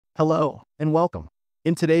Hello and welcome.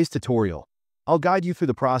 In today's tutorial, I'll guide you through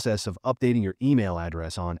the process of updating your email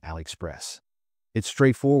address on AliExpress. It's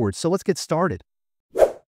straightforward, so let's get started.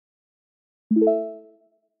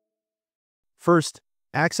 First,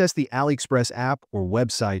 access the AliExpress app or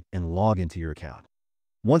website and log into your account.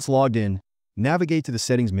 Once logged in, navigate to the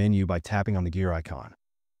settings menu by tapping on the gear icon.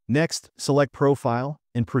 Next, select Profile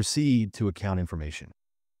and proceed to Account Information.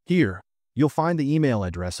 Here, you'll find the email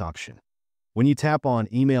address option. When you tap on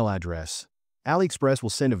Email Address, AliExpress will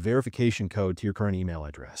send a verification code to your current email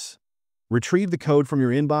address. Retrieve the code from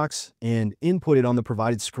your inbox and input it on the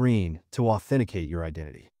provided screen to authenticate your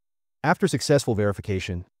identity. After successful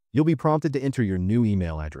verification, you'll be prompted to enter your new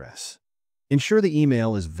email address. Ensure the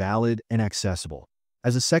email is valid and accessible,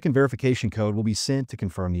 as a second verification code will be sent to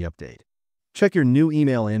confirm the update. Check your new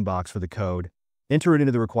email inbox for the code, enter it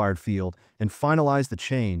into the required field, and finalize the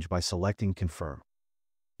change by selecting Confirm.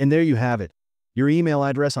 And there you have it. Your email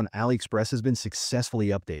address on AliExpress has been successfully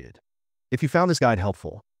updated. If you found this guide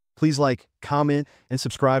helpful, please like, comment, and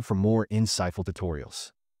subscribe for more insightful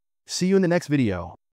tutorials. See you in the next video.